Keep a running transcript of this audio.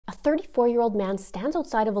34-year-old man stands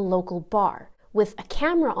outside of a local bar with a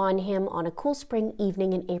camera on him on a cool spring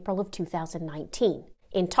evening in April of 2019.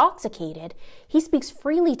 Intoxicated, he speaks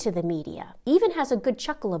freely to the media, even has a good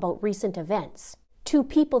chuckle about recent events. 2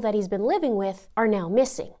 people that he's been living with are now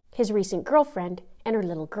missing, his recent girlfriend and her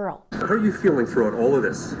little girl. How are you feeling throughout all of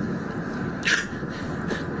this?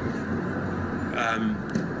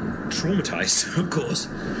 Traumatized, of course.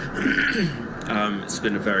 It's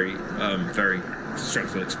been a very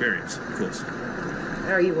stressful experience, of course.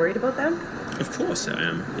 Are you worried about them? Of course I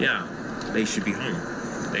am, yeah. They should be home.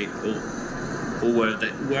 They or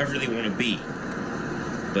wherever they want to be.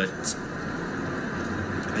 But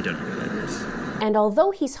I don't know where that is. And although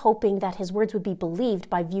he's hoping that his words would be believed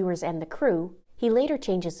by viewers and the crew, he later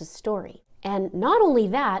changes his story. And not only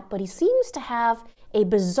that, but he seems to have a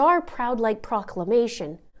bizarre proud-like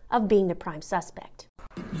proclamation of being the prime suspect.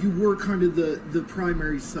 You were kind of the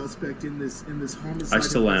primary suspect in this homicide I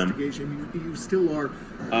still investigation. You still are.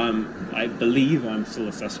 I believe I'm still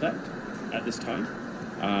a suspect at this time.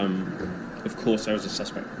 Of course, I was a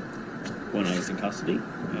suspect when I was in custody.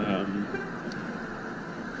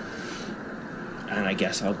 And I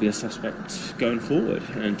guess I'll be a suspect going forward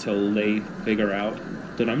until they figure out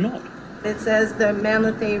that I'm not. It says the man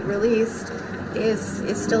that they released is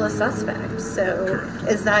still a suspect. So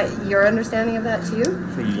Correct. Is that your understanding of that too?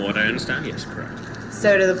 From what I understand, yes, correct.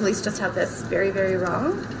 So do the police just have this very, very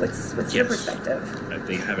wrong? What's your perspective?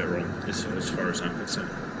 They have it wrong as far as I'm concerned.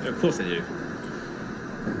 Of course they do.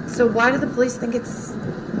 So why do the police think it's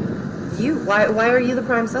you? Why are you the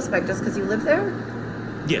prime suspect? Just because you live there?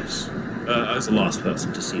 Yes. I was the last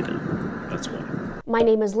person to see them. That's why. My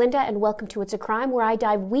name is Linda, and welcome to It's a Crime, where I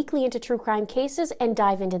dive weekly into true crime cases and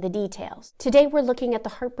dive into the details. Today we're looking at the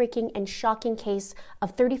heartbreaking and shocking case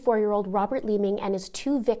of 34-year-old Robert Leeming and his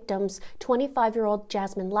 2 victims, 25-year-old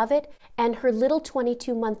Jasmine Lovett and her little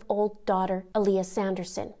 22-month-old daughter, Aliyah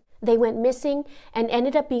Sanderson. They went missing and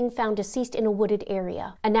ended up being found deceased in a wooded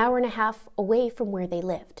area, an hour and a half away from where they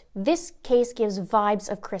lived. This case gives vibes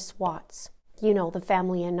of Chris Watts. You know, the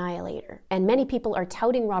family annihilator. And many people are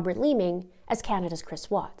touting Robert Leeming as Canada's Chris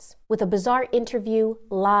Watts. With a bizarre interview,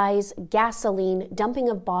 lies, gasoline, dumping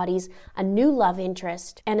of bodies, a new love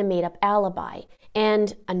interest, and a made-up alibi.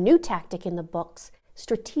 And a new tactic in the books,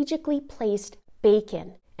 strategically placed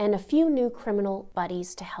bacon and a few new criminal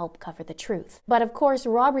buddies to help cover the truth. But of course,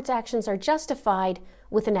 Robert's actions are justified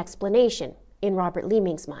with an explanation in Robert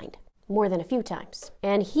Leeming's mind. More than a few times.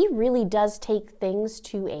 And he really does take things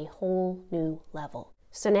to a whole new level.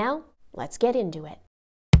 So now, let's get into it.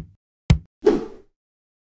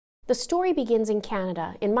 The story begins in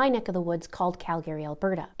Canada, in my neck of the woods called Calgary,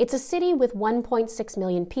 Alberta. It's a city with 1.6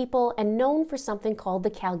 million people and known for something called the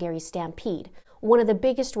Calgary Stampede, one of the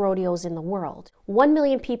biggest rodeos in the world. 1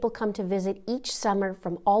 million people come to visit each summer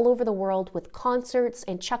from all over the world with concerts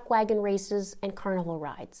and chuck wagon races and carnival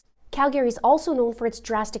rides. Calgary is also known for its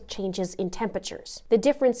drastic changes in temperatures. The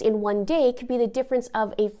difference in one day could be the difference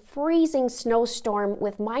of a freezing snowstorm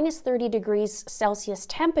with minus 30 degrees Celsius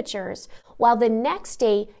temperatures, while the next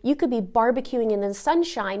day you could be barbecuing in the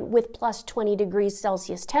sunshine with plus 20 degrees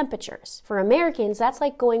Celsius temperatures. For Americans, that's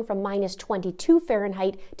like going from minus 22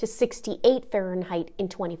 Fahrenheit to 68 Fahrenheit in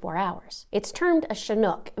 24 hours. It's termed a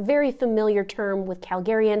Chinook, a very familiar term with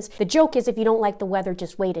Calgarians. The joke is if you don't like the weather,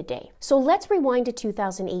 just wait a day. So let's rewind to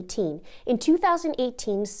 2018. In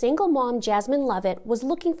 2018, single mom Jasmine Lovett was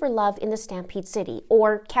looking for love in the Stampede City,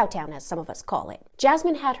 or Cowtown as some of us call it.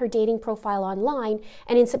 Jasmine had her dating profile online,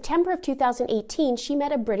 and in September of 2018, she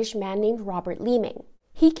met a British man named Robert Leeming.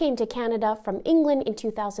 He came to Canada from England in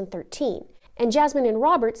 2013, and Jasmine and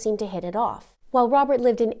Robert seemed to hit it off. While Robert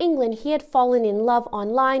lived in England, he had fallen in love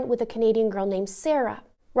online with a Canadian girl named Sarah.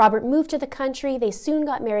 Robert moved to the country, they soon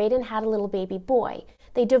got married and had a little baby boy.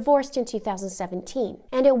 They divorced in 2017,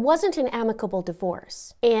 and it wasn't an amicable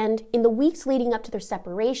divorce. And in the weeks leading up to their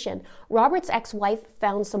separation, Robert's ex-wife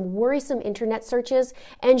found some worrisome internet searches,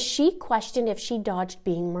 and she questioned if she dodged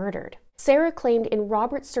being murdered. Sarah claimed in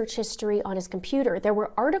Robert's search history on his computer there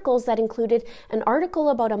were articles that included an article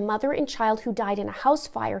about a mother and child who died in a house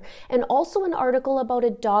fire, and also an article about a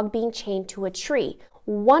dog being chained to a tree.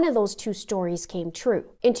 One of those 2 stories came true.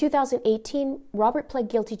 In 2018, Robert pled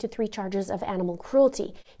guilty to 3 charges of animal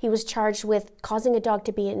cruelty. He was charged with causing a dog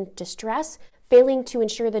to be in distress, failing to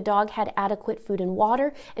ensure the dog had adequate food and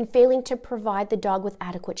water, and failing to provide the dog with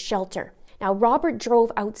adequate shelter. Now, Robert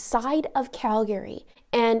drove outside of Calgary,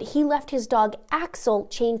 and he left his dog Axel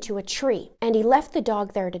chained to a tree, and he left the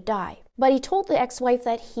dog there to die. But he told the ex-wife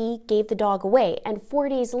that he gave the dog away, and 4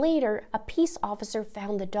 days later, a peace officer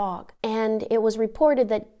found the dog. And it was reported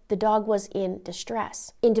that The dog was in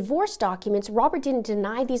distress. In divorce documents, Robert didn't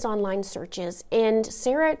deny these online searches, and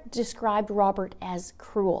Sarah described Robert as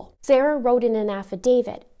cruel. Sarah wrote in an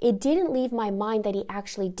affidavit, "It didn't leave my mind that he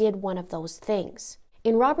actually did one of those things."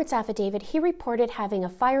 In Robert's affidavit, he reported having a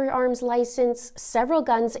firearms license, several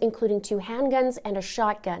guns including 2 handguns and a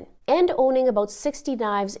shotgun, and owning about 60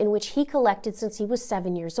 knives in which he collected since he was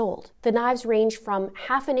 7 years old. The knives range from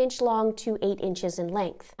 ½ an inch long to 8 inches in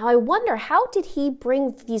length. Now I wonder, how did he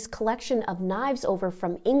bring these collection of knives over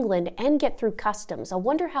from England and get through customs? I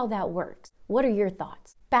wonder how that works. What are your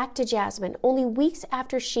thoughts? Back to Jasmine. Only weeks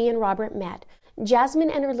after she and Robert met, Jasmine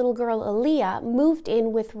and her little girl Aliyah moved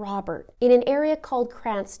in with Robert in an area called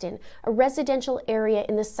Cranston, a residential area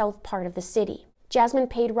in the south part of the city. Jasmine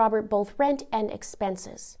paid Robert both rent and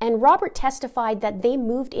expenses. And Robert testified that they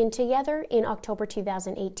moved in together in October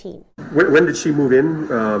 2018. When did she move in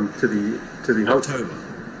to the house? October.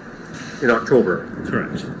 In October.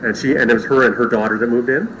 Correct. And it was her and her daughter that moved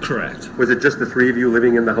in? Correct. Was it just the 3 of you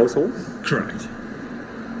living in the household? Correct.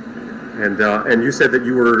 And you said that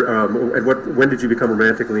you were, when did you become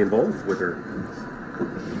romantically involved with her?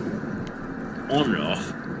 On and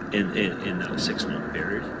off in that 6-month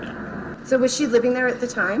period. Yeah. So was she living there at the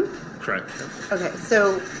time? Correct. Okay,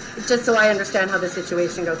 so just so I understand how the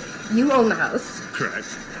situation goes, you own the house. Correct.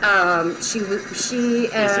 She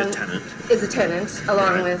Is a tenant. along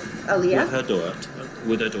Correct. with Aliyah.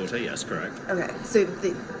 With her daughter, yes, correct. Okay, so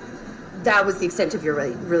that was the extent of your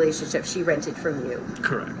relationship. She rented from you.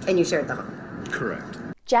 Correct. And you shared the home. Correct.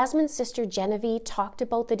 Jasmine's sister Genevieve talked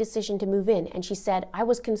about the decision to move in, and she said, "I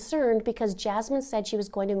was concerned because Jasmine said she was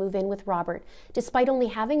going to move in with Robert, despite only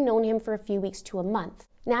having known him for a few weeks to a month.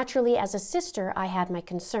 Naturally, as a sister, I had my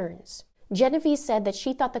concerns." Genevieve said that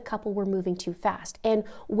she thought the couple were moving too fast, and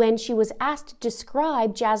when she was asked to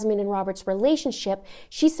describe Jasmine and Robert's relationship,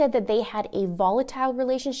 she said that they had a volatile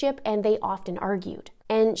relationship and they often argued.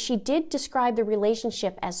 And she did describe the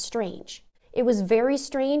relationship as strange. It was very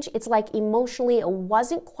strange. It's like emotionally it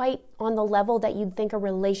wasn't quite on the level that you'd think a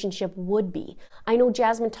relationship would be. I know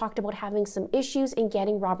Jasmine talked about having some issues in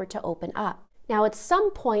getting Robert to open up. Now, at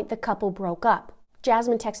some point, the couple broke up.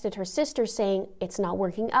 Jasmine texted her sister saying, "It's not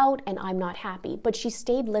working out and I'm not happy," but she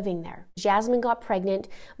stayed living there. Jasmine got pregnant,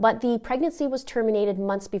 but the pregnancy was terminated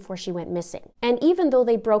months before she went missing. And even though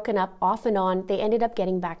they'd broken up off and on, they ended up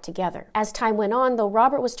getting back together. As time went on, though,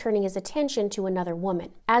 Robert was turning his attention to another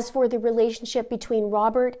woman. As for the relationship between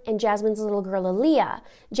Robert and Jasmine's little girl Aliyah,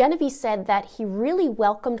 Genevieve said that he really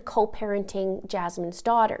welcomed co-parenting Jasmine's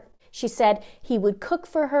daughter. She said he would cook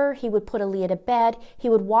for her, he would put Aliyah to bed, he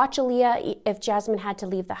would watch Aliyah if Jasmine had to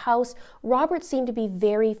leave the house. Robert seemed to be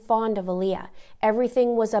very fond of Aliyah.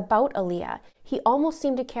 Everything was about Aliyah. He almost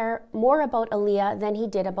seemed to care more about Aliyah than he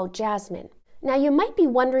did about Jasmine. Now you might be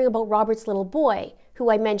wondering about Robert's little boy, who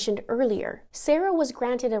I mentioned earlier. Sarah was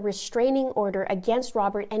granted a restraining order against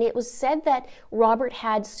Robert, and it was said that Robert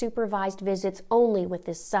had supervised visits only with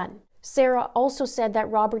his son. Sarah also said that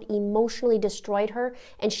Robert emotionally destroyed her,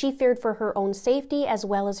 and she feared for her own safety as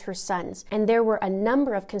well as her son's, and there were a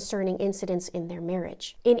number of concerning incidents in their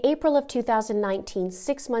marriage. In April of 2019,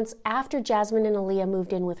 6 months after Jasmine and Aliyah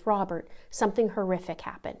moved in with Robert, something horrific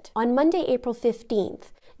happened. On Monday, April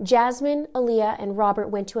 15th, Jasmine, Aliyah, and Robert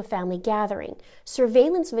went to a family gathering.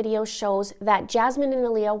 Surveillance video shows that Jasmine and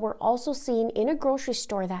Aliyah were also seen in a grocery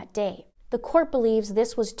store that day. The court believes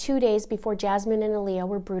this was 2 days before Jasmine and Aliyah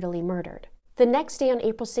were brutally murdered. The next day, on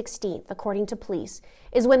April 16th, according to police,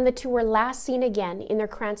 is when the two were last seen again in their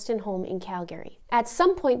Cranston home in Calgary. At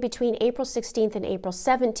some point between April 16th and April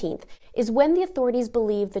 17th is when the authorities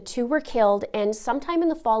believe the two were killed, and sometime in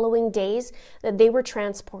the following days that they were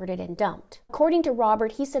transported and dumped. According to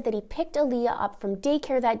Robert, he said that he picked Aliyah up from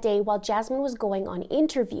daycare that day while Jasmine was going on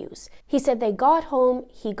interviews. He said they got home,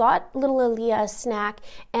 he got little Aliyah a snack,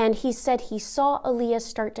 and he said he saw Aliyah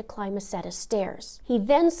start to climb a set of stairs. He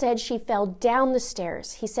then said she fell down the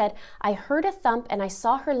stairs. He said, "I heard a thump and I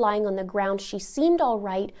saw her lying on the ground. She seemed all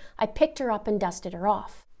right. I picked her up and dusted her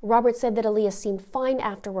off." Robert said that Aliyah seemed fine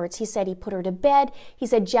afterwards. He said he put her to bed. He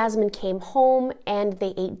said Jasmine came home and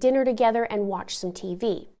they ate dinner together and watched some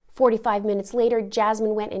TV. 45 minutes later,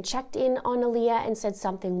 Jasmine went and checked in on Aliyah and said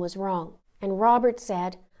something was wrong. And Robert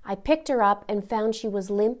said, "I picked her up and found she was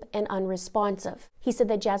limp and unresponsive." He said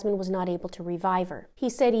that Jasmine was not able to revive her. He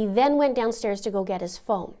said he then went downstairs to go get his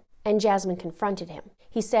phone, and Jasmine confronted him.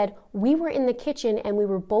 He said, "We were in the kitchen and we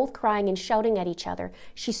were both crying and shouting at each other.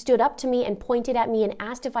 She stood up to me and pointed at me and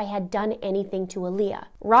asked if I had done anything to Aliyah."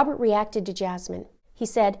 Robert reacted to Jasmine. He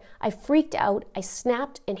said, "I freaked out. I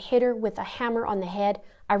snapped and hit her with a hammer on the head.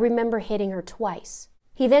 I remember hitting her twice."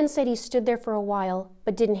 He then said he stood there for a while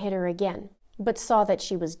but didn't hit her again. but saw that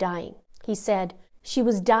she was dying. He said, "She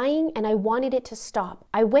was dying and I wanted it to stop.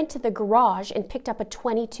 I went to the garage and picked up a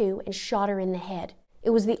 .22 and shot her in the head.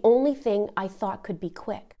 It was the only thing I thought could be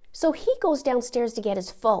quick." So he goes downstairs to get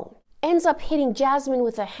his phone, ends up hitting Jasmine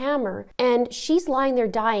with a hammer, and she's lying there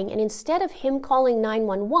dying, and instead of him calling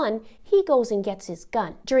 911, he goes and gets his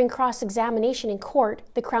gun. During cross-examination in court,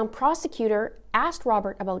 the Crown prosecutor asked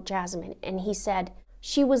Robert about Jasmine, and he said,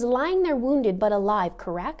 "She was lying there wounded but alive,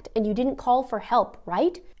 correct? And you didn't call for help,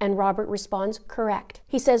 right?" And Robert responds, "Correct."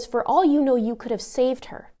 He says, "For all you know, you could have saved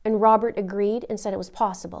her." And Robert agreed and said it was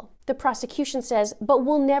possible. The prosecution says, "But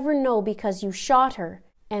we'll never know because you shot her."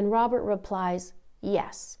 And Robert replies,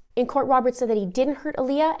 "Yes." In court, Robert said that he didn't hurt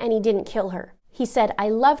Aliyah and he didn't kill her. He said, "I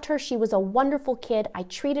loved her. She was a wonderful kid. I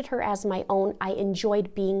treated her as my own. I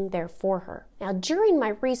enjoyed being there for her." Now, during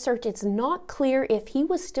my research, it's not clear if he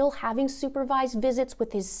was still having supervised visits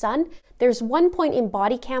with his son. There's one point in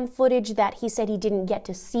body cam footage that he said he didn't get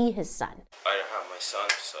to see his son. I don't have my son,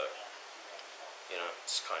 so,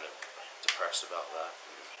 it's kind of depressed about that.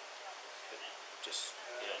 Just,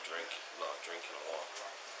 drink, a lot of drinking a lot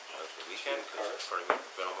over the weekend, because I've probably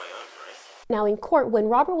been on my own, right? Now in court, when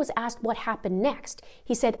Robert was asked what happened next,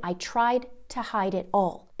 he said, "I tried to hide it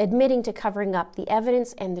all," admitting to covering up the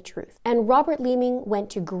evidence and the truth. And Robert Leeming went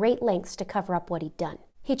to great lengths to cover up what he'd done.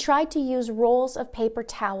 He tried to use rolls of paper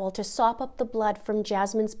towel to sop up the blood from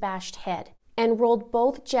Jasmine's bashed head, and rolled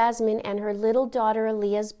both Jasmine and her little daughter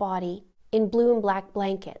Aliyah's body in blue and black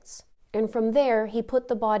blankets. And from there, he put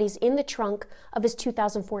the bodies in the trunk of his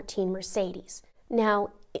 2014 Mercedes. Now,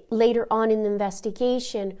 later on in the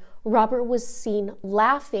investigation, Robert was seen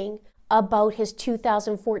laughing about his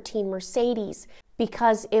 2014 Mercedes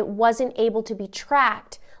because it wasn't able to be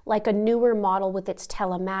tracked like a newer model with its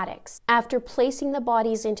telematics. After placing the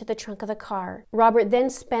bodies into the trunk of the car, Robert then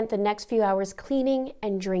spent the next few hours cleaning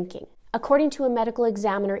and drinking. According to a medical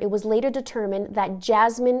examiner, it was later determined that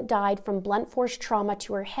Jasmine died from blunt force trauma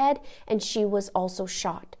to her head, and she was also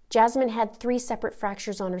shot. Jasmine had 3 separate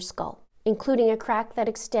fractures on her skull, including a crack that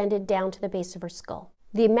extended down to the base of her skull.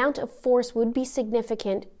 The amount of force would be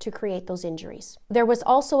significant to create those injuries. There was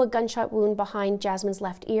also a gunshot wound behind Jasmine's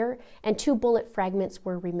left ear, and 2 bullet fragments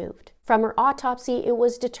were removed. From her autopsy, it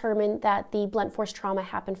was determined that the blunt force trauma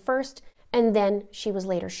happened first, and then she was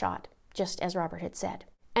later shot, just as Robert had said.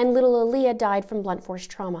 And little Aliyah died from blunt force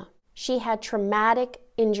trauma. She had traumatic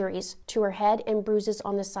injuries to her head and bruises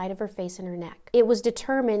on the side of her face and her neck. It was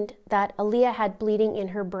determined that Aliyah had bleeding in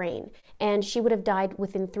her brain, and she would have died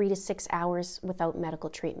within 3 to 6 hours without medical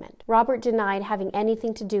treatment. Robert denied having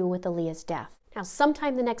anything to do with Aliyah's death. Now,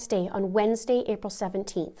 sometime the next day, on Wednesday, April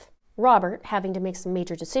 17th, Robert, having to make some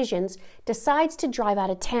major decisions, decides to drive out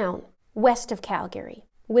of town, west of Calgary,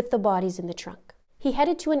 with the bodies in the trunk. He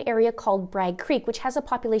headed to an area called Bragg Creek, which has a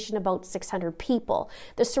population of about 600 people.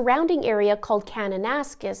 The surrounding area, called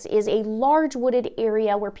Kananaskis, is a large wooded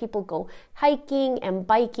area where people go hiking and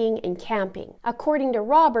biking and camping. According to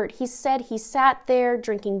Robert, he said he sat there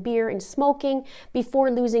drinking beer and smoking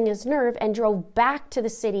before losing his nerve and drove back to the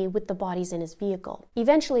city with the bodies in his vehicle.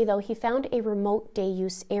 Eventually, though, he found a remote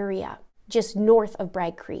day-use area just north of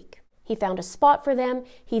Bragg Creek. He found a spot for them.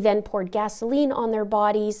 He then poured gasoline on their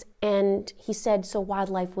bodies, and he said so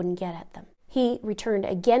wildlife wouldn't get at them. He returned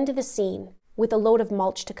again to the scene with a load of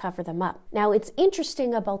mulch to cover them up. Now, it's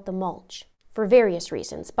interesting about the mulch for various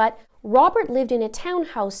reasons, but Robert lived in a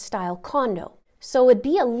townhouse-style condo, so it'd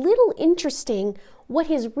be a little interesting what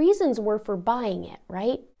his reasons were for buying it,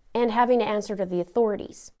 right? And having to answer to the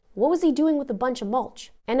authorities. What was he doing with a bunch of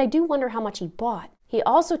mulch? And I do wonder how much he bought. He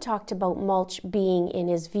also talked about mulch being in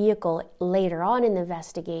his vehicle later on in the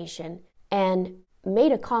investigation and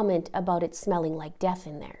made a comment about it smelling like death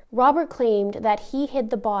in there. Robert claimed that he hid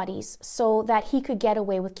the bodies so that he could get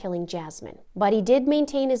away with killing Jasmine. But he did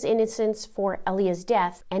maintain his innocence for Aliyah's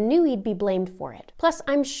death and knew he'd be blamed for it. Plus,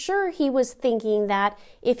 I'm sure he was thinking that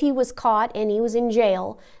if he was caught and he was in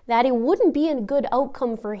jail, that it wouldn't be a good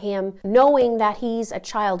outcome for him knowing that he's a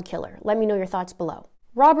child killer. Let me know your thoughts below.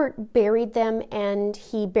 Robert buried them, and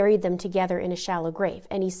he buried them together in a shallow grave.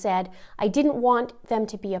 And he said, "I didn't want them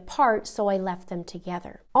to be apart, so I left them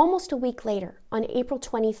together." Almost a week later, on April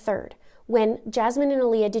 23rd, when Jasmine and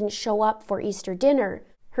Aliyah didn't show up for Easter dinner,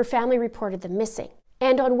 her family reported them missing.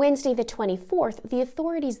 And on Wednesday the 24th, the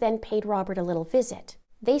authorities then paid Robert a little visit.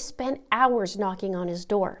 They spent hours knocking on his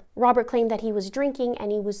door. Robert claimed that he was drinking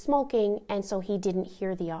and he was smoking, and so he didn't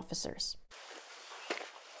hear the officers.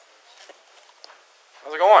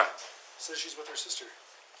 How's it going? Says she's with her sister.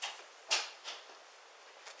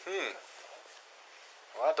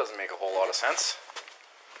 Well, that doesn't make a whole lot of sense.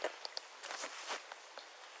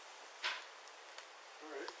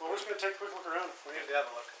 Alright. Well, just going to take a quick look around. We need to have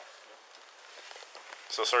a look.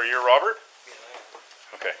 So, sorry, you're Robert?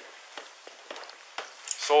 Yeah, Okay.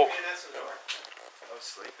 So, I was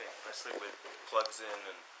sleeping. I sleep with plugs in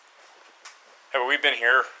and... hey, but we've been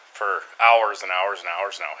here for hours and hours and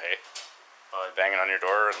hours now, hey? Banging on your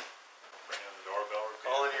door and... Ringing on the doorbell.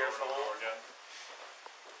 Calling your phone.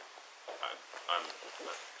 I've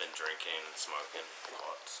been drinking and smoking a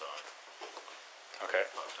lot, so... Okay.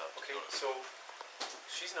 Okay, so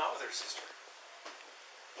she's not with her sister.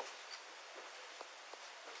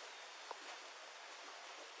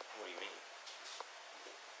 What do you mean?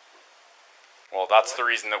 Well, that's the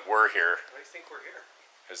reason that we're here, Why do you think we're here?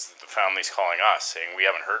 is that the family's calling us, saying we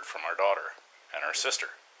haven't heard from our daughter and our sister.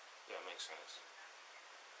 Yeah, it makes sense.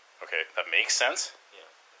 Okay, that makes sense? Yeah.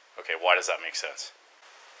 Okay, why does that make sense?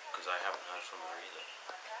 Because I haven't heard from her either.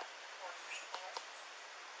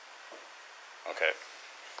 Okay.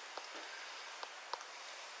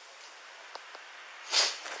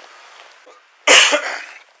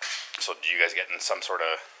 So, do you guys get in some sort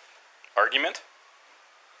of argument?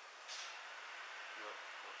 No,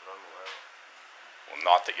 not that I'm aware of. Well,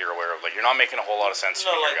 not that you're aware of. Like, you're not making a whole lot of sense to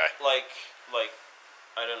me here, guy. Like,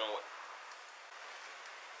 I don't know what.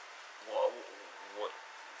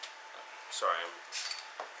 Sorry, I'm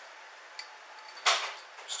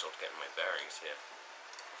still getting my bearings here.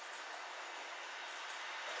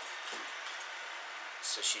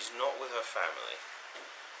 So she's not with her family,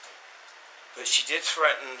 but she did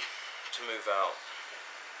threaten to move out.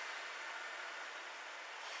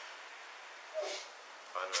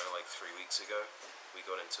 I don't know, like 3 weeks ago, we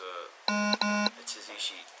got into a tizzy.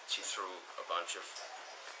 She threw a bunch of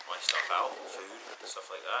my stuff out, food, stuff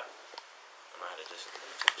like that, and I had a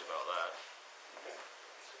disagreement about that.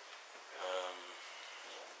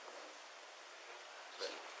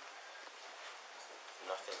 But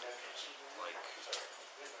nothing like that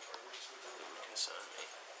would concern me.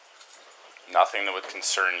 Nothing that would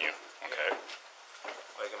concern you. Okay.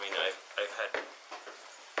 Like, I mean, I've had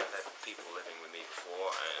people living with me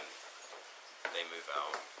before, and they move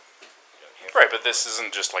out. You don't hear from Right, them. but this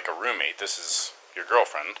isn't just like a roommate. This is your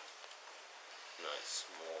girlfriend. No, it's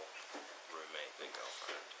more roommate than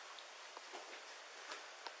girlfriend.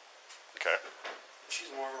 Okay.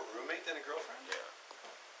 She's more of a roommate than a girlfriend? Yeah.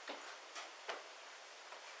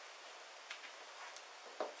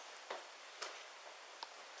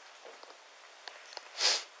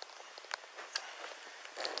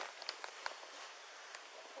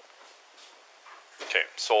 Okay,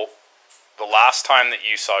 so the last time that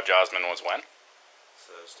you saw Jasmine was when?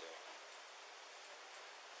 Thursday.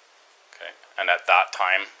 Okay. And at that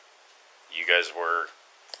time, you guys were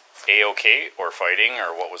A-okay or fighting,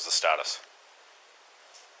 or what was the status?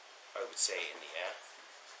 I would say in the air,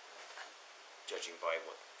 judging by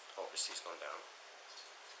what obviously has gone down.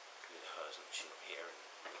 With hers, and she's not here, and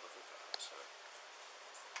we're looking for her, so.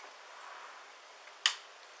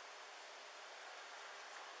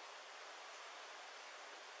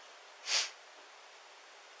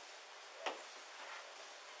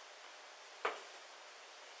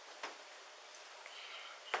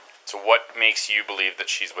 So what makes you believe that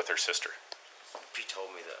she's with her sister? She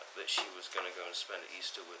told me that she was going to go and spend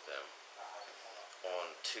Easter with them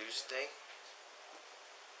on Tuesday.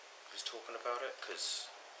 He was talking about it because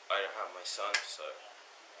I don't have my son, so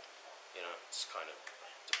you know, it's kind of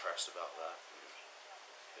depressed about that.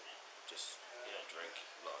 And just drink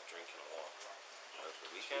a lot of drinking a lot over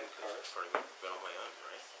the weekend because I've pretty much been on my own,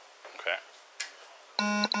 right? Okay.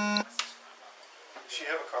 Does she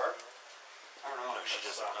have a card? I don't know. No, she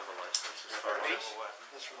doesn't have a license as far as I'm aware.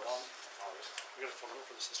 That's from mom. We got a phone number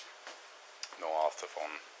for the sister. No, I'll have to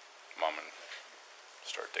phone Mom and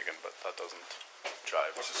start digging, but that doesn't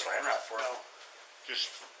jive. What's this saran wrap for? No.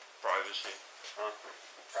 Just privacy. Huh?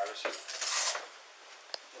 Privacy.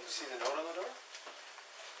 Did you see the note on the door?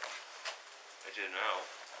 I do now.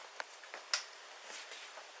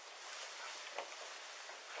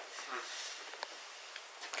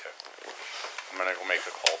 Okay. I'm gonna go make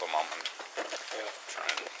a call to Mom and try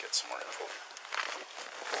and get some more info.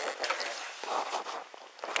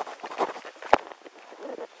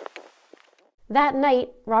 That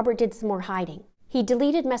night, Robert did some more hiding. He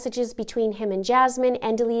deleted messages between him and Jasmine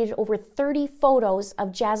and deleted over 30 photos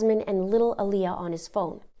of Jasmine and little Aliyah on his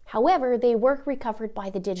phone. However, they were recovered by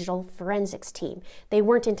the digital forensics team. They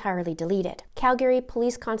weren't entirely deleted. Calgary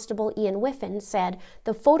Police Constable Ian Whiffen said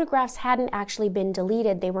the photographs hadn't actually been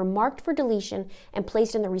deleted. They were marked for deletion and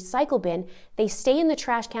placed in the recycle bin. They stay in the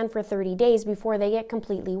trash can for 30 days before they get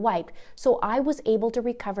completely wiped. So I was able to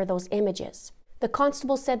recover those images. The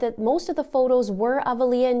constable said that most of the photos were of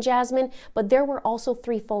Aliyah and Jasmine, but there were also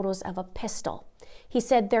 3 photos of a pistol. He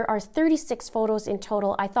said, "There are 36 photos in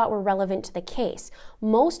total I thought were relevant to the case.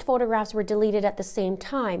 Most photographs were deleted at the same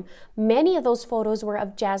time. Many of those photos were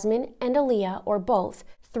of Jasmine and Aliyah, or both.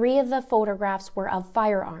 3 of the photographs were of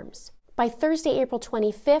firearms." By Thursday, April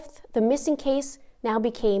 25th, the missing case now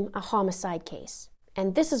became a homicide case.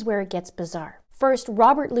 And this is where it gets bizarre. First,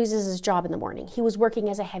 Robert loses his job in the morning. He was working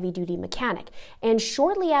as a heavy-duty mechanic. And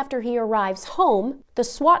shortly after he arrives home, the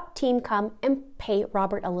SWAT team come and pay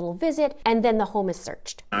Robert a little visit, and then the home is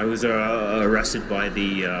searched. I was arrested by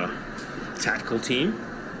the tactical team.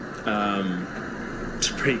 It's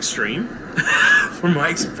pretty extreme from my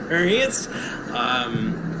experience.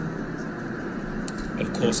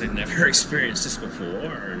 Of course, I'd never experienced this before,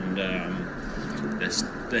 and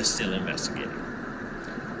they're still investigating.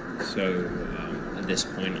 So at this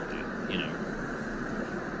point, you know,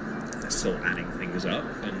 they're still adding things up,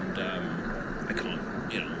 and I can't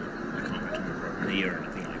go to my property or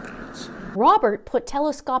anything like that. So. Robert put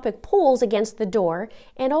telescopic poles against the door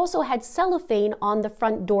and also had cellophane on the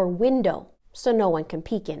front door window so no one can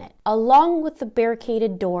peek in it. Along with the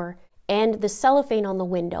barricaded door and the cellophane on the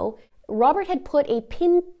window, Robert had put a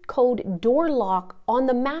PIN code door lock on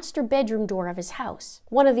the master bedroom door of his house.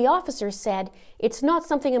 One of the officers said, "It's not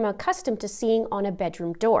something I'm accustomed to seeing on a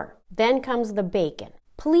bedroom door." Then comes the bacon.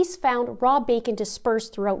 Police found raw bacon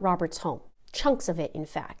dispersed throughout Robert's home. Chunks of it, in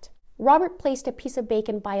fact. Robert placed a piece of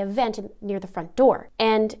bacon by a vent near the front door.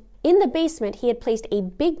 And in the basement, he had placed a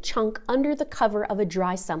big chunk under the cover of a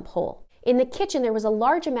dry sump hole. In the kitchen, there was a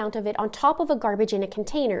large amount of it on top of a garbage in a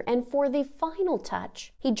container, and for the final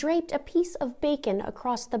touch, he draped a piece of bacon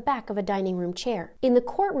across the back of a dining room chair. In the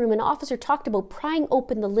courtroom, an officer talked about prying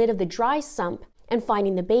open the lid of the dry sump and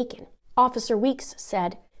finding the bacon. Officer Weeks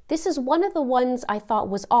said, "This is one of the ones I thought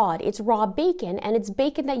was odd. It's raw bacon, and it's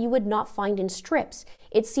bacon that you would not find in strips.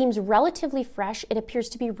 It seems relatively fresh. It appears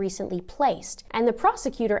to be recently placed." And the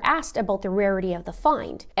prosecutor asked about the rarity of the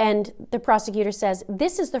find. And the prosecutor says,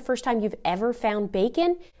 "This is the first time you've ever found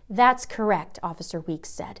bacon?" "That's correct," Officer Weeks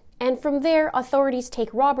said. And from there, authorities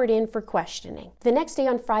take Robert in for questioning. The next day,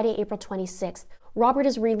 on Friday, April 26th, Robert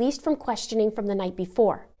is released from questioning from the night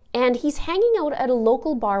before. And he's hanging out at a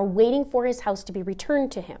local bar waiting for his house to be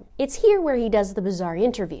returned to him. It's here where he does the bizarre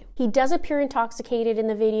interview. He does appear intoxicated in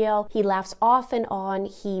the video. He laughs off and on.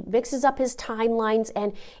 He mixes up his timelines,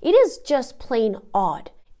 and it is just plain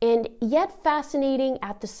odd and yet fascinating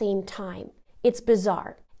at the same time. It's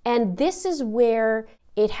bizarre. And this is where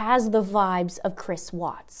it has the vibes of Chris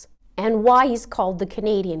Watts and why he's called the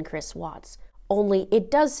Canadian Chris Watts. Only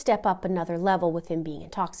it does step up another level with him being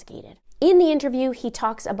intoxicated. In the interview, he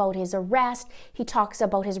talks about his arrest, he talks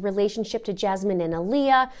about his relationship to Jasmine and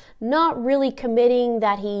Aliyah, not really committing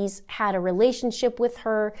that he's had a relationship with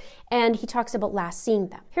her, and he talks about last seeing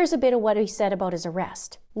them. Here's a bit of what he said about his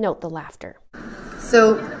arrest. Note the laughter.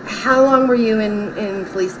 So, how long were you in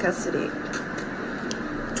police custody?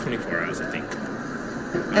 24 hours, I think.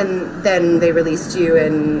 And then they released you,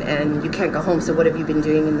 and you can't go home, so what have you been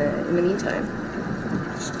doing in the meantime?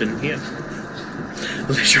 Just been here.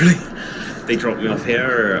 Literally. They dropped me off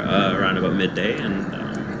here around about midday,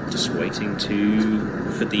 and just waiting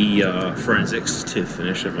for the forensics to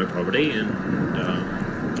finish at my property, and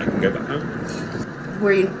I can go back home.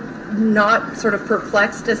 Were you not sort of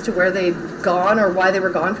perplexed as to where they'd gone or why they were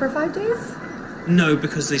gone for 5 days? No,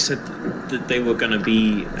 because they said that they were going to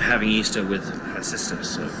be having Easter with her sister,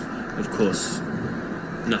 so of course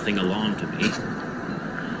nothing alarmed me.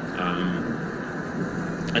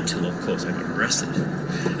 Until, of course, I got arrested.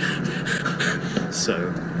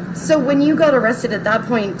 So when you got arrested at that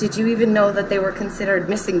point, did you even know that they were considered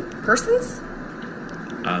missing persons?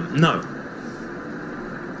 No.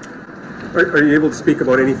 Are you able to speak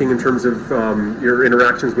about anything in terms of your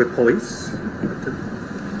interactions with police?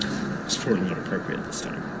 It's probably not appropriate this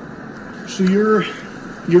time. So you're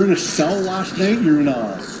in a cell last night? You're in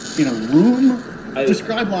a room?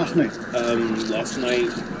 Describe last night. Last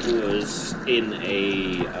night was in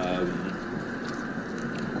a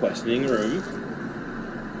questioning room.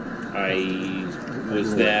 I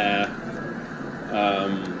was there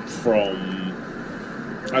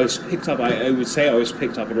I was picked up, I would say I was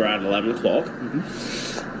picked up at around 11 o'clock,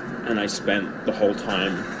 and I spent the whole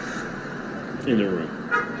time in the room.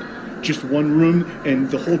 Just one room, and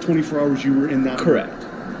the whole 24 hours you were in that room?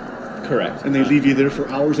 Correct. And they leave you there for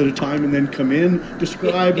hours at a time and then come in?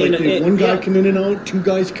 Describe, one guy come in and out, 2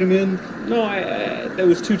 guys come in? No, there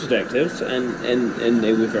was 2 detectives, and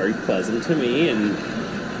they were very pleasant to me, and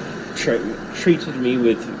treated me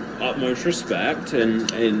with utmost respect, and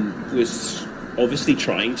was obviously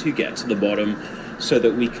trying to get to the bottom so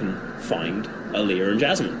that we can find Aliyah and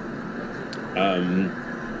Jasmine.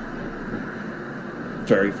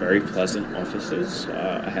 very, very pleasant officers.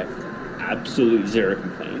 I have absolutely zero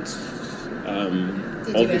complaints.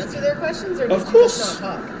 Did you answer their questions, or did of you course. just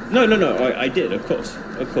not talk? No, I did, of course.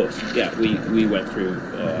 Yeah, we went through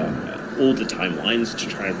all the timelines to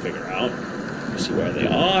try and figure out, see where they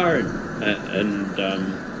are, and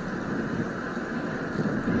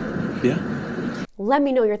yeah. Let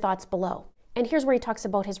me know your thoughts below. And here's where he talks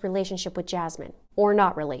about his relationship with Jasmine, or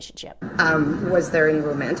not relationship. Was there any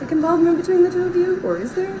romantic involvement between the two of you, or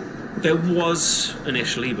is there? There was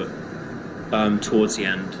initially, but towards the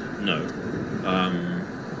end, no.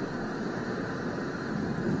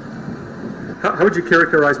 How would you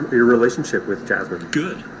characterize your relationship with Jasmine?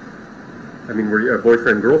 Good. I mean, were you a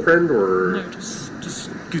boyfriend, girlfriend, or? No, just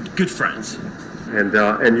good friends.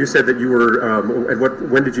 And you said that you were.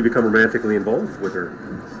 When did you become romantically involved with her?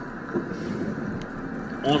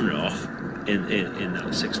 On and off in that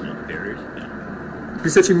 6-month period. Yeah. You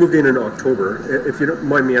said she moved in October. If you don't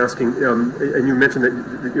mind me asking, and you mentioned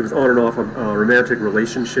that it was on and off a romantic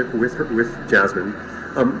relationship with Jasmine.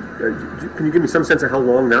 Can you give me some sense of how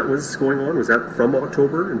long that was going on? Was that from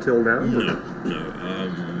October until now? No.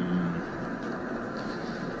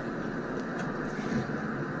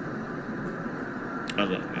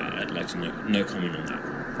 I'd like to no comment on that.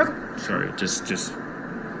 Okay. Sorry, just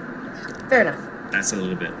Fair enough. that's a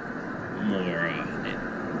little bit more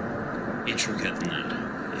intricate than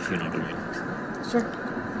that, if you know what I mean. Sure.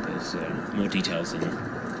 There's more details than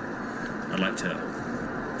I'd like to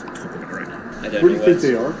talk about right now. I don't Where do you know think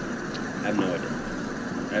they are? I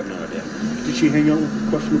have no idea. Did she hang out with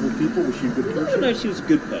questionable people? Was she a good person? No, she was a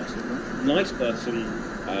good person. Nice person.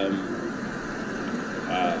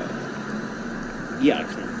 Yeah,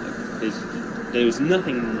 there was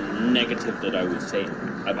nothing negative that I would say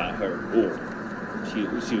about her at all.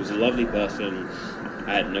 She was a lovely person.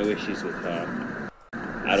 I had no issues with her.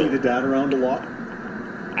 See the dad around a lot?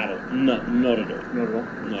 Not at all. Not at all? Not at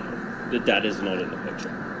all. The dad is not in the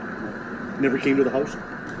picture. Never came to the house?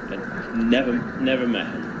 I never met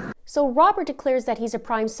him. So Robert declares that he's a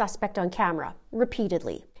prime suspect on camera,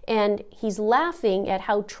 repeatedly. And he's laughing at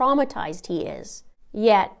how traumatized he is.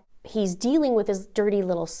 Yet, he's dealing with his dirty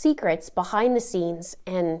little secrets behind the scenes,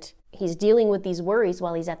 and he's dealing with these worries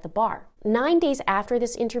while he's at the bar. 9 days after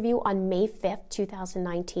this interview, on May 5th,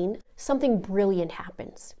 2019, something brilliant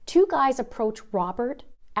happens. 2 guys approach Robert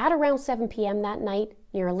at around 7 p.m. that night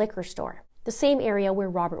near a liquor store, the same area where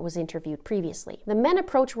Robert was interviewed previously. The men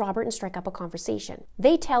approach Robert and strike up a conversation.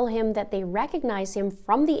 They tell him that they recognize him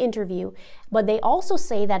from the interview, but they also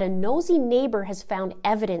say that a nosy neighbor has found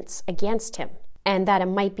evidence against him and that it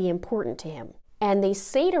might be important to him. And they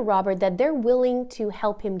say to Robert that they're willing to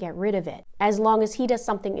help him get rid of it, as long as he does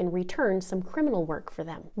something in return, some criminal work for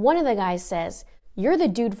them. One of the guys says, "You're the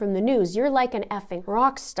dude from the news. You're like an effing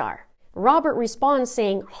rock star." Robert responds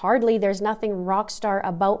saying, "Hardly, there's nothing rock star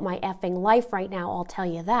about my effing life right now, I'll tell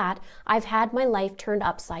you that. I've had my life turned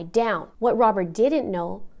upside down." What Robert didn't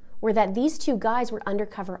know were that these 2 guys were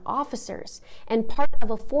undercover officers and part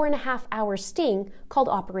of a 4.5-hour sting called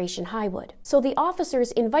Operation Highwood. So the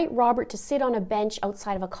officers invite Robert to sit on a bench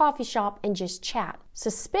outside of a coffee shop and just chat.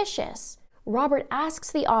 Suspicious, Robert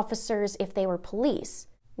asks the officers if they were police,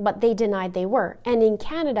 but they denied they were. And in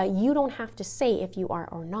Canada, you don't have to say if you are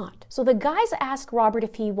or not. So the guys ask Robert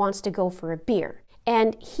if he wants to go for a beer.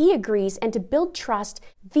 And he agrees, and to build trust,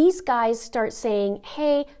 these guys start saying,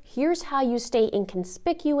 "Hey, here's how you stay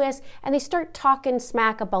inconspicuous," and they start talking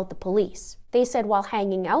smack about the police. They said while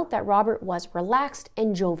hanging out that Robert was relaxed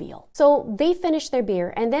and jovial. So they finish their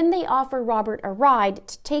beer, and then they offer Robert a ride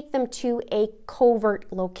to take them to a covert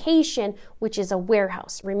location, which is a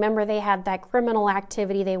warehouse. Remember, they had that criminal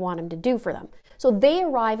activity they want him to do for them. So they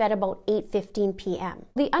arrive at about 8:15 p.m.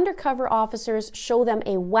 The undercover officers show them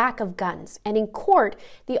a whack of guns, and in court,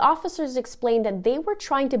 the officers explain that they were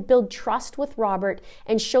trying to build trust with Robert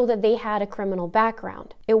and show that they had a criminal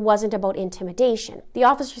background. It wasn't about intimidation. The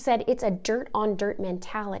officer said it's a dirt-on-dirt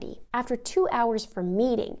mentality. After 2 hours from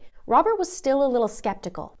meeting, Robert was still a little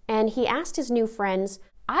skeptical, and he asked his new friends,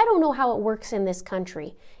 "I don't know how it works in this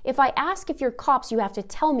country. If I ask if you're cops, you have to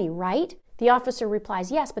tell me, right?" The officer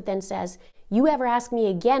replies yes, but then says, "You ever ask me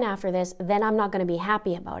again after this, then I'm not going to be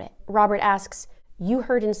happy about it." Robert asks, "You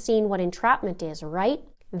heard and seen what entrapment is, right?"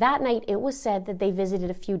 That night, it was said that they visited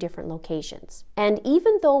a few different locations. And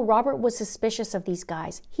even though Robert was suspicious of these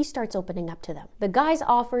guys, he starts opening up to them. The guys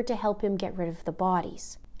offered to help him get rid of the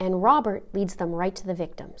bodies, and Robert leads them right to the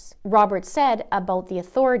victims. Robert said about the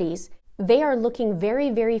authorities, they are looking very,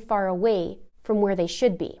 very far away from where they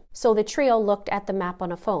should be. So the trio looked at the map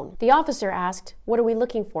on a phone. The officer asked, "What are we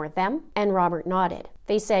looking for, them?" And Robert nodded.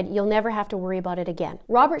 They said, "You'll never have to worry about it again."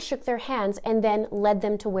 Robert shook their hands and then led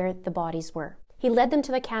them to where the bodies were. He led them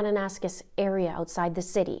to the Kananaskis area outside the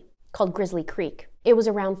city, called Grizzly Creek. It was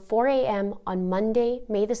around 4 a.m. on Monday,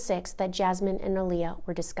 May the 6th, that Jasmine and Aliyah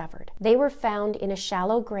were discovered. They were found in a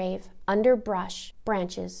shallow grave under brush,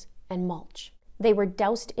 branches, and mulch. They were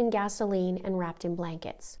doused in gasoline and wrapped in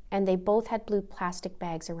blankets, and they both had blue plastic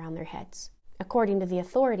bags around their heads. According to the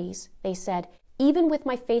authorities, they said, "Even with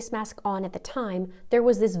my face mask on at the time, there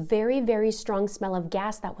was this very, very strong smell of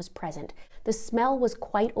gas that was present. The smell was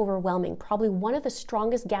quite overwhelming, probably one of the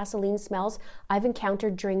strongest gasoline smells I've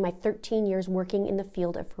encountered during my 13 years working in the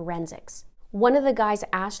field of forensics." One of the guys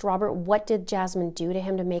asked Robert what did Jasmine do to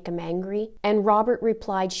him to make him angry, and Robert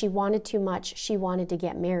replied she wanted too much, she wanted to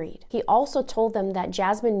get married. He also told them that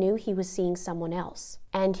Jasmine knew he was seeing someone else,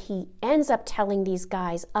 and he ends up telling these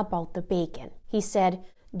guys about the bacon. He said,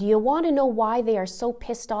 "Do you want to know why they are so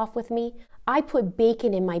pissed off with me? I put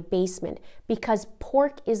bacon in my basement because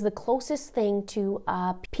pork is the closest thing to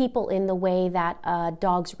people in the way that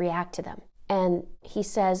dogs react to them." And he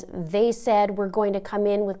says, "They said we're going to come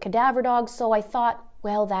in with cadaver dogs, so I thought,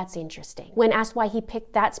 well, that's interesting." When asked why he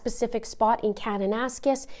picked that specific spot in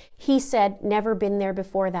Kananaskis, he said, "Never been there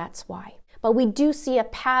before, that's why." But we do see a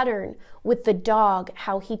pattern with the dog,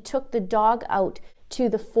 how he took the dog out to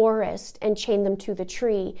the forest and chained them to the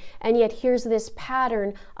tree. And yet here's this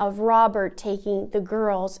pattern of Robert taking the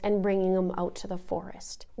girls and bringing them out to the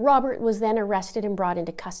forest. Robert was then arrested and brought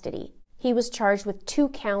into custody. He was charged with 2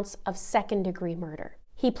 counts of second-degree murder.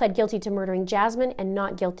 He pled guilty to murdering Jasmine and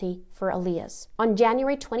not guilty for Aliyah's. On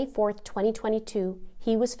January 24th, 2022,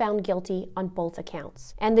 he was found guilty on both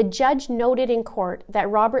accounts. And the judge noted in court that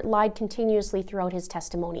Robert lied continuously throughout his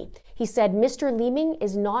testimony. He said, "Mr. Leeming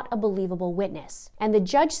is not a believable witness." And the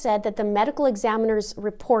judge said that the medical examiner's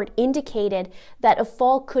report indicated that a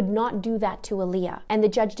fall could not do that to Aliyah. And the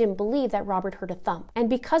judge didn't believe that Robert heard a thump. And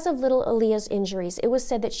because of little Aliyah's injuries, it was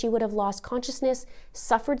said that she would have lost consciousness,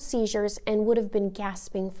 suffered seizures, and would have been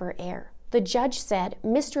gasping for air. The judge said,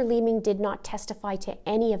 "Mr. Leeming did not testify to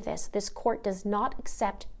any of this. This court does not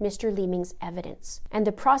accept Mr. Leeming's evidence." And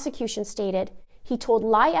the prosecution stated, "He told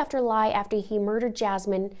lie after he murdered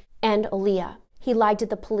Jasmine and Aliyah. He lied to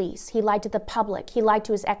the police. He lied to the public. He lied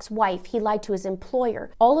to his ex-wife. He lied to his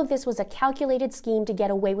employer. All of this was a calculated scheme to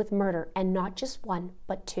get away with murder, and not just one,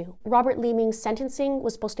 but 2. Robert Leeming's sentencing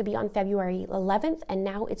was supposed to be on February 11th, and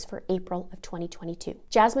now it's for April of 2022.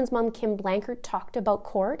 Jasmine's mom, Kim Blankert, talked about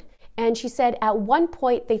court, and she said at one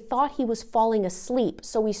point they thought he was falling asleep,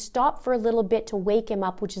 so we stopped for a little bit to wake him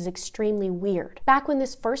up, which is extremely weird. Back when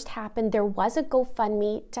this first happened, there was a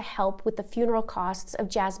GoFundMe to help with the funeral costs of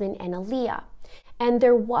Jasmine and Aliyah. And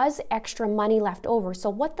there was extra money left over. So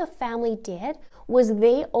what the family did was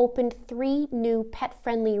they opened 3 new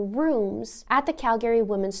pet-friendly rooms at the Calgary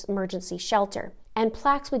Women's Emergency Shelter. And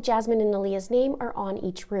plaques with Jasmine and Aliyah's name are on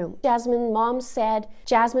each room. Jasmine's mom said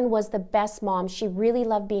Jasmine was the best mom. She really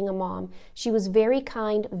loved being a mom. She was very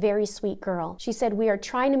kind, very sweet girl. She said, "We are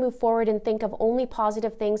trying to move forward and think of only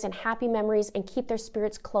positive things and happy memories and keep their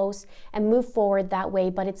spirits close and move forward that way,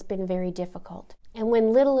 but it's been very difficult." And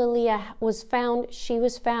when little Aliyah was found, she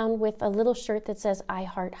was found with a little shirt that says, "I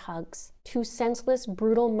heart hugs." 2 senseless,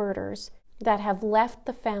 brutal murders that have left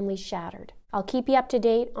the family shattered. I'll keep you up to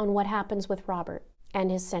date on what happens with Robert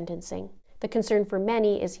and his sentencing. The concern for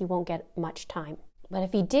many is he won't get much time. But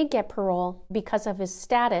if he did get parole, because of his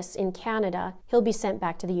status in Canada, he'll be sent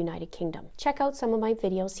back to the United Kingdom. Check out some of my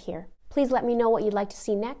videos here. Please let me know what you'd like to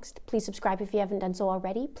see next. Please subscribe if you haven't done so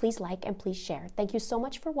already. Please like and please share. Thank you so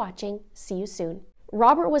much for watching. See you soon.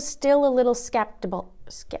 Robert was still a little skeptical.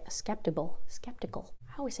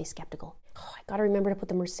 I always say skeptical. Oh, I gotta remember to put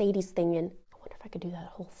the Mercedes thing in. I wonder if I could do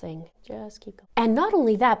that whole thing. Just keep going. And not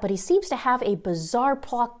only that, but he seems to have a bizarre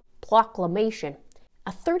proclamation.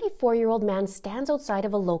 A 34-year-old man stands outside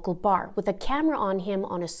of a local bar with a camera on him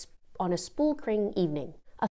on a spool-cring evening.